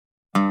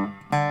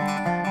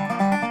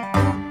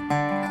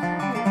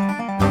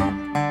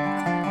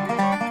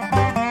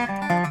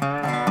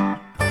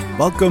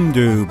Welcome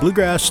to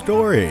Bluegrass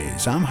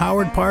Stories. I'm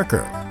Howard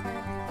Parker.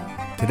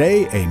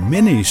 Today, a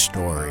mini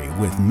story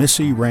with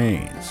Missy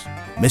Raines.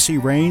 Missy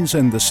Raines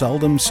and the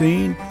Seldom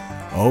Scene?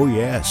 Oh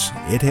yes,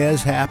 it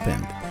has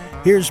happened.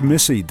 Here's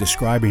Missy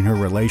describing her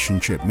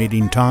relationship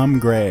meeting Tom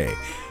Gray,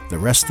 the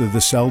rest of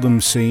the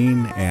Seldom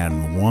Scene,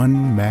 and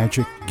one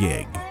magic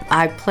gig.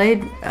 I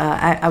played,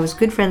 I was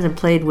good friends and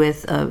played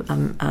with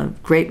a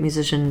great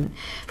musician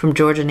from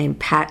Georgia named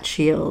Pat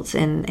Shields,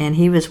 and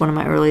he was one of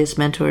my earliest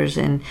mentors,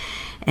 and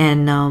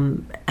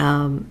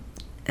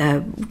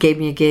gave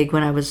me a gig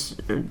when I was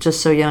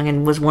just so young,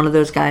 and was one of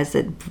those guys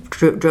that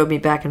drove me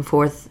back and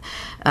forth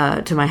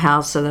to my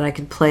house so that I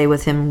could play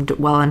with him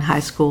while in high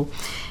school.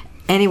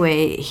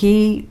 Anyway,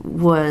 he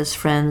was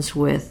friends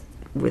with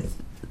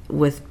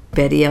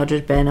Betty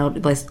Eldridge, Ben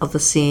of the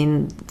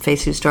Scene, Faye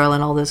Sue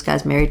Starlin, all those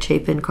guys, Mary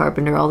Chapin,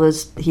 Carpenter, all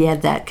those. He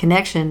had that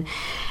connection,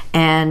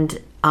 and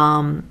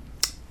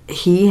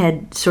he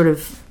had sort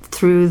of,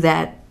 through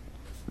that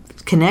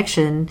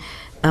connection,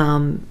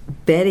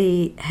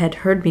 Betty had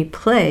heard me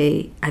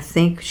play. I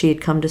think she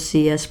had come to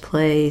see us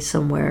play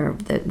somewhere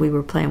that we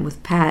were playing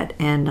with Pat,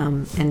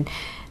 and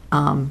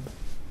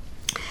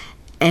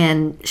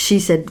she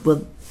said,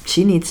 well,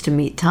 she needs to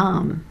meet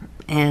Tom.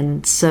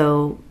 And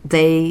so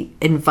they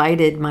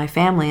invited my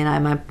family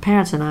and my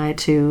parents and I,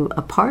 to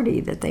a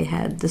party that they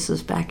had. This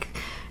was back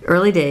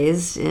early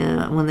days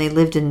when they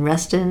lived in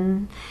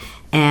Reston,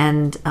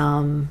 and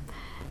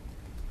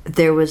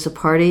there was a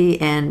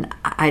party, and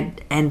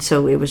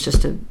so it was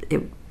just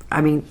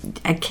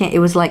it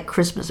was like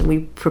Christmas, and we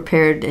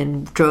prepared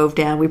and drove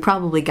down. We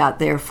probably got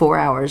there 4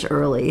 hours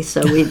early,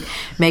 so we'd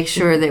make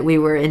sure that we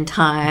were in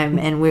time,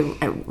 and we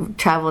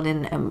traveled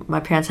in. My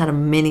parents had a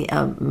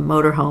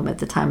motorhome at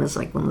the time. It was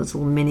like one of those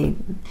little mini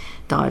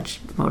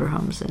Dodge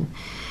motorhomes, and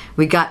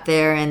we got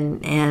there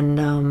and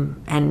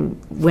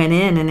went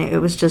in, and it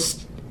was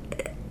just,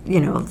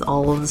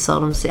 all of the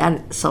Seldom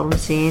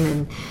Scene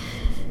and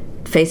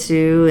Faye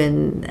Sue,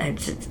 and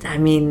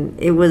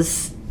it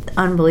was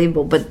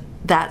unbelievable. But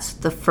that's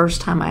the first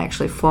time I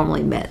actually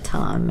formally met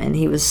Tom, and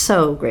he was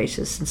so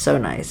gracious and so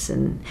nice,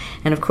 and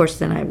of course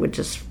then I would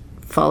just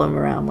follow him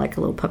around like a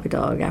little puppy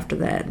dog after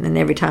that, and then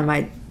every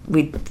time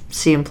we'd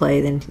see him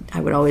play, then I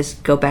would always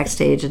go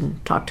backstage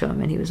and talk to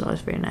him, and he was always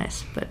very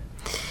nice. But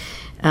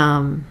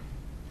and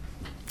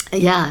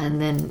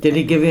then did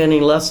he give you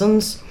any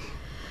lessons?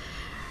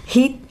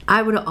 He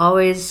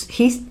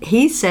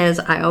says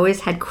I always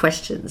had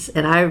questions,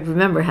 and I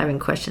remember having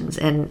questions,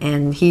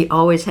 and he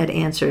always had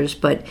answers,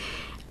 but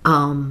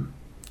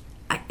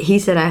he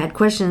said I had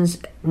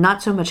questions,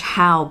 not so much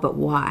how, but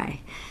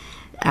why.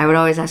 I would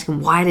always ask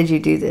him, why did you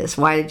do this?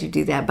 Why did you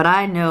do that? But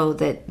I know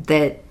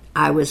that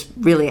I was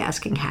really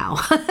asking how.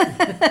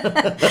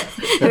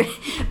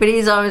 But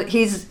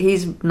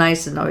he's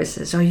nice and always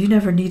says, oh, you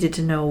never needed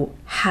to know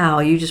how,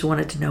 you just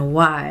wanted to know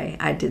why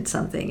I did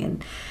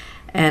something.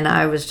 And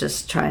I was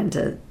just trying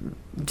to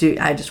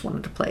I just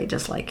wanted to play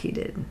just like he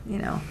did,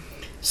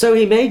 So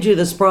he made you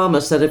this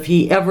promise that if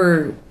he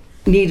ever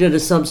needed a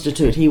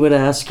substitute, he would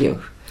ask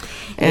you.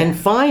 And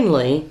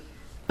finally,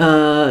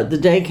 the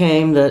day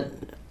came that,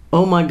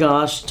 oh my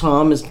gosh,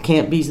 Tom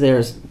can't be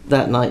there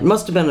that night. It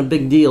must have been a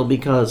big deal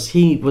because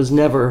he was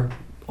never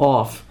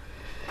off.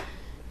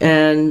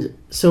 And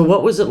so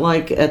what was it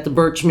like at the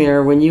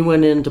Birchmere when you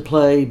went in to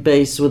play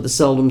bass with the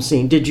Seldom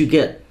Scene? Did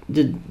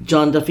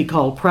John Duffy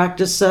call a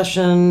practice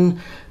session?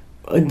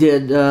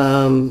 Did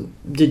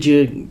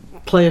you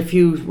play a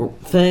few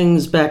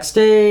things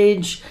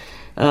backstage?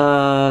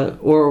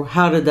 Or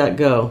how did that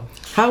go?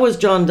 How was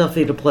John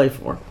Duffy to play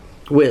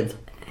with?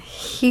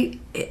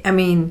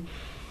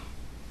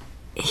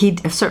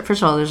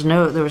 First of all,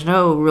 there was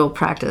no real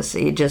practice.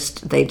 They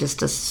just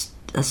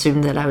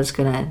assumed that I was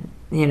gonna,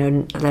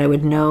 that I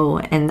would know,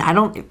 and I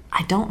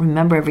don't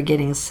remember ever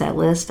getting a set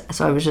list,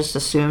 so I was just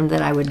assumed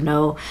that I would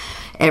know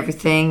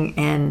everything,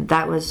 and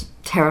that was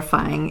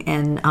terrifying.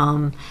 And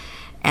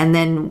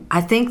then I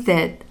think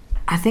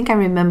I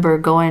remember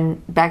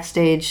going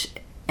backstage,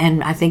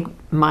 and I think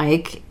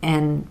Mike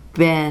and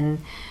Ben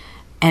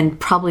and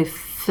probably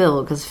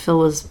Phil, because Phil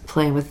was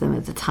playing with them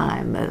at the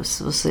time. It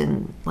was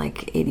in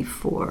like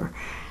 '84,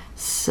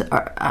 so,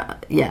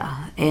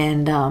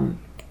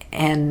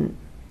 and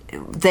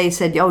they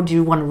said, "Oh, do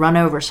you want to run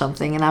over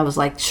something?" And I was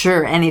like,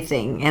 "Sure,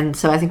 anything." And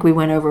so I think we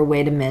went over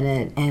 "Wait a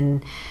Minute,"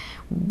 and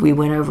we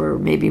went over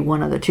maybe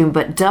one other tune,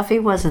 but Duffy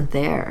wasn't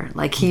there.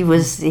 Like he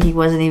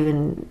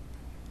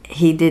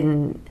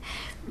didn't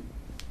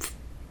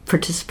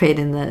participate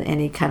in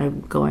any kind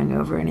of going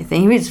over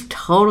anything. He was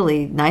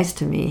totally nice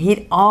to me.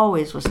 He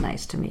always was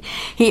nice to me.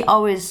 He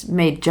always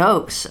made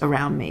jokes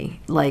around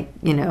me, like,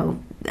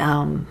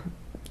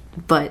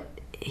 but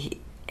he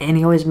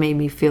always made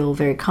me feel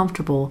very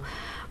comfortable.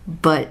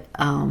 But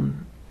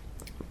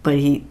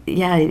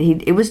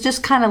it was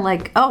just kind of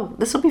like, oh,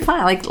 this will be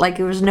fine. Like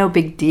it was no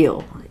big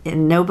deal,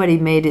 and nobody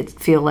made it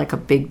feel like a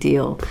big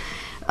deal.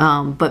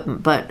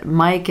 But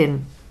Mike,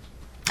 and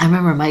I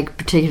remember Mike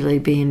particularly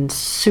being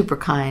super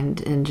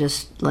kind and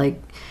just like,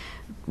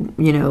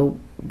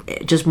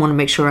 just want to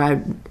make sure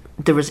I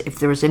if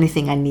there was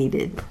anything I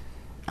needed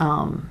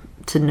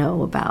to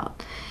know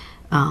about.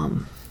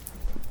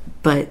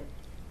 But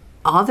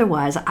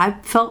otherwise, I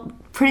felt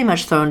pretty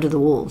much thrown to the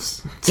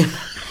wolves.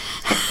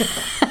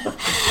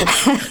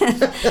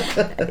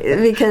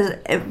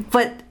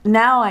 But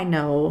now I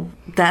know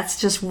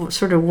that's just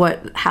sort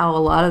of how a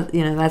lot of,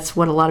 that's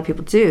what a lot of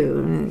people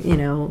do.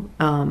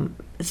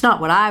 It's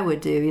not what I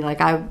would do.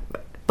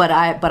 But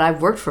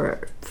I've worked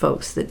for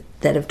folks that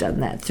have done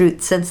that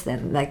since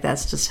then. Like,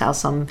 that's just how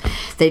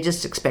they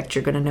just expect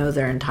you're going to know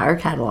their entire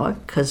catalog,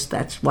 because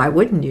why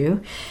wouldn't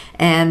you?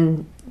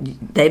 And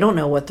they don't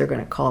know what they're going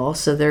to call,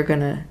 so they're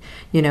going to,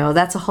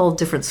 that's a whole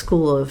different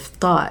school of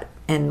thought.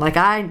 And like,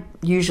 I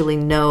usually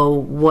know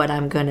what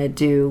I'm going to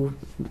do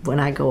when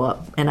I go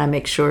up, and I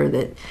make sure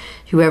that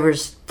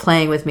whoever's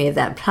playing with me at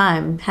that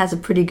time has a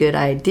pretty good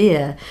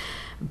idea.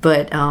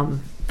 But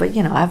I'm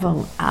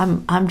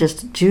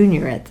just a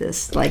junior at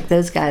this. Like,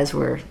 those guys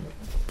were.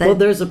 Well,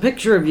 there's a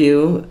picture of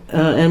you,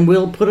 and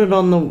we'll put it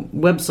on the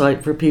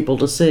website for people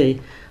to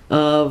see,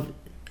 of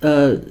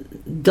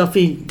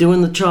Duffy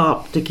doing the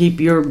chop to keep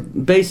your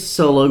bass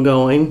solo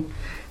going.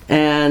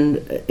 And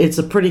it's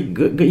a pretty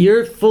good.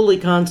 You're fully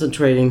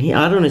concentrating.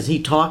 I don't know. Is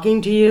he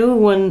talking to you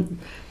when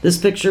this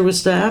picture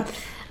was snapped?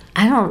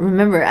 I don't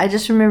remember. I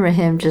just remember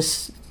him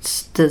just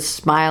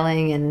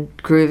smiling and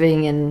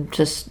grooving and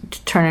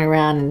just turning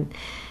around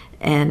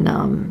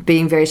and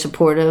being very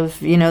supportive.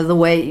 The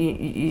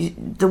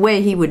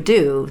way he would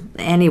do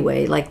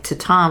anyway, like to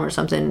Tom or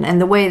something, and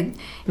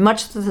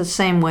much the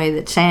same way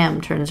that Sam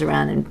turns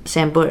around, and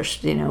Sam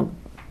Bush,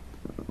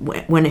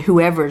 when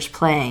whoever's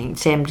playing,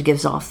 Sam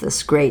gives off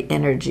this great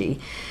energy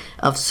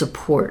of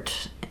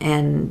support.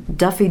 And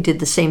Duffy did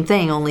the same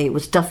thing, only it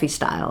was Duffy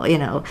style,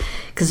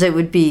 because it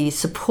would be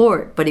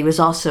support, but he was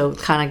also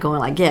kind of going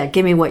like, yeah,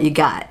 give me what you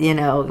got,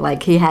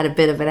 like he had a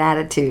bit of an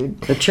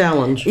attitude. A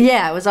challenge.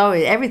 Yeah, it was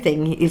always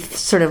everything.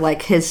 Sort of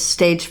like his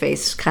stage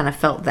face kind of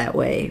felt that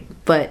way,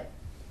 but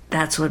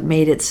that's what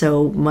made it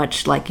so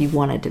much like you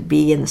wanted to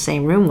be in the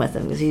same room with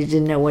him, because you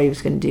didn't know what he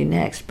was going to do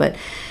next. But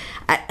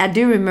I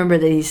do remember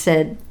that he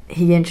said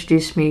he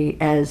introduced me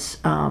as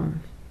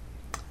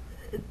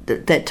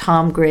that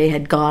Tom Gray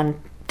had gone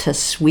to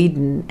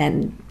Sweden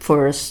and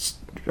for an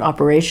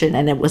operation,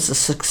 and it was a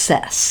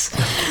success.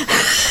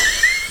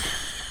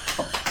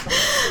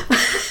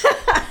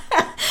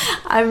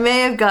 I may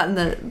have gotten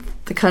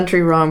the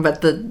country wrong, but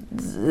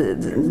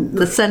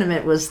the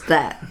sentiment was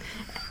that.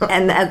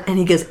 And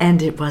he goes,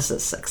 and it was a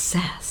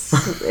success.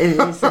 And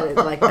he said it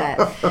like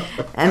that.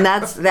 And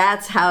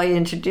that's how he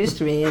introduced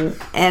me.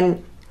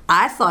 And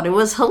I thought it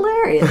was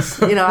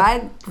hilarious.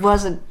 I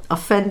wasn't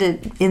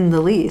offended in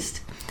the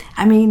least.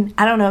 I mean,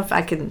 I don't know if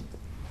I can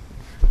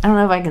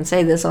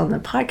say this on the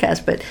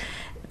podcast, but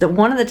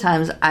one of the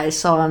times I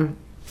saw him,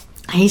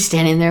 he's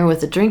standing there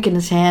with a drink in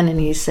his hand, and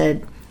he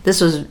said, this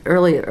was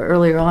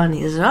earlier on,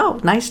 he said, "Oh,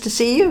 nice to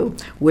see you.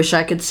 Wish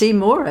I could see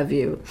more of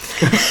you."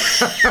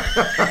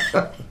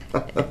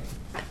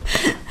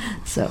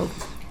 So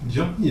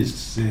John used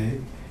to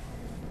say,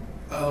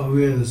 "Oh,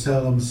 we are the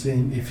Seldom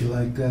Scene. If you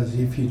like us,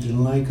 if you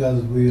don't like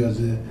us, we are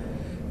the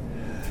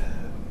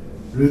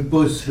Rude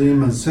Boy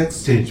Slim and Sex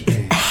Stage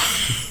Band."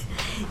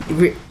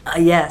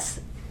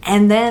 Yes.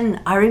 And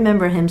then I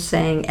remember him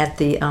saying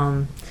at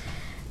at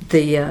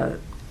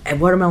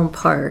Watermelon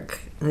Park,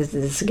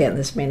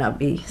 this may not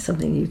be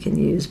something you can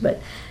use,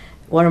 but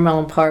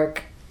Watermelon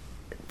Park,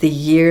 the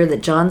year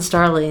that John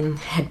Starling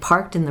had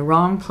parked in the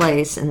wrong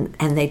place and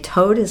they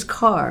towed his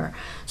car,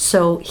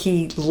 so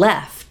he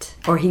left,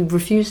 or he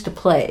refused to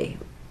play.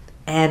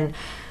 And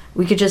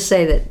we could just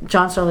say that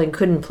John Starling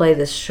couldn't play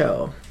this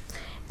show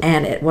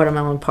and at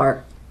Watermelon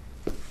Park.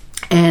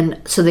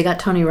 And so they got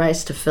Tony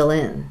Rice to fill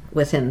in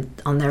with him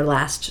on their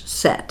last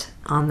set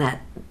on that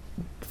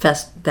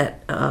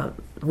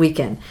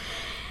weekend.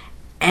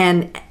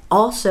 And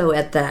also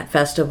at that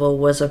festival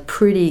was a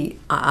pretty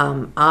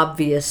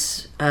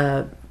obvious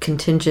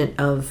contingent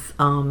of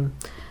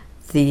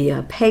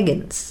the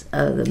pagans.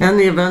 And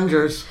the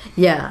Avengers.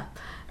 Yeah.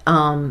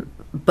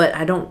 But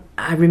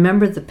I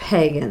remember the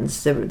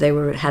pagans. They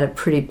had a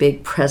pretty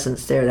big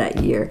presence there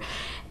that year.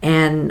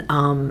 And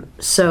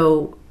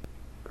so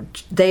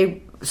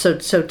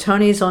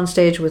Tony's on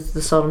stage with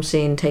the Seldom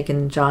Scene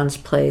taking John's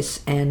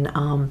place,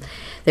 and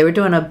they were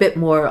doing a bit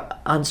more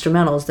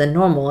instrumentals than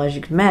normal, as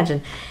you can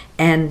imagine.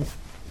 And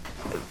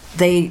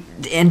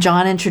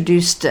John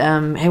introduced,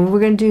 hey, we're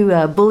going to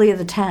do Bully of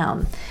the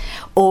Town,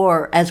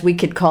 or as we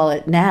could call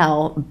it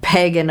now,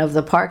 Pagan of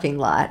the Parking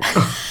Lot.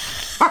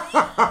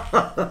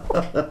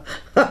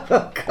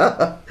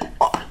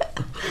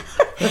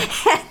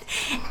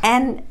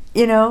 and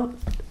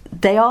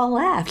they all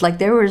laughed. Like,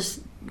 there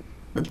was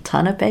a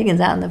ton of pagans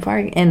out in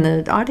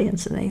the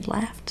audience, and they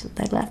laughed.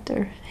 They laughed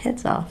their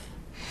heads off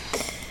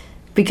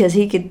because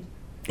he could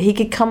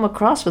come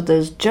across with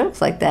those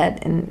jokes like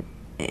that, and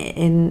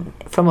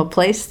from a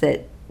place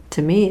that,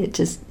 to me,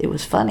 it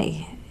was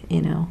funny.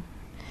 He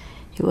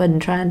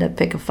wasn't trying to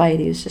pick a fight.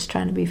 He was just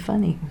trying to be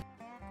funny.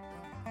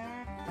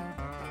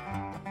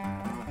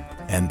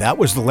 And that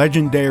was the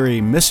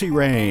legendary Missy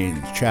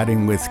Raines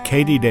chatting with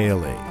Katie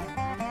Daly.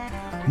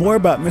 More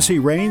about Missy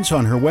Raines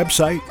on her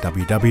website,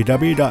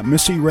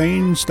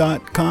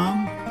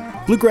 www.missyraines.com.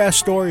 Bluegrass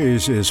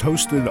Stories is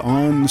hosted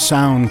on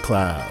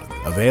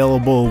SoundCloud,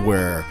 available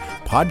where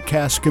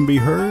podcasts can be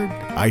heard,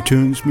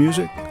 iTunes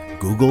Music,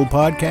 Google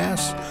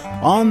Podcasts,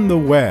 on the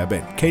web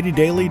at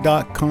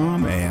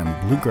katiedaly.com and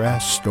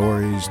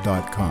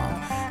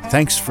bluegrassstories.com.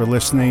 Thanks for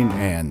listening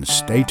and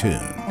stay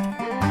tuned.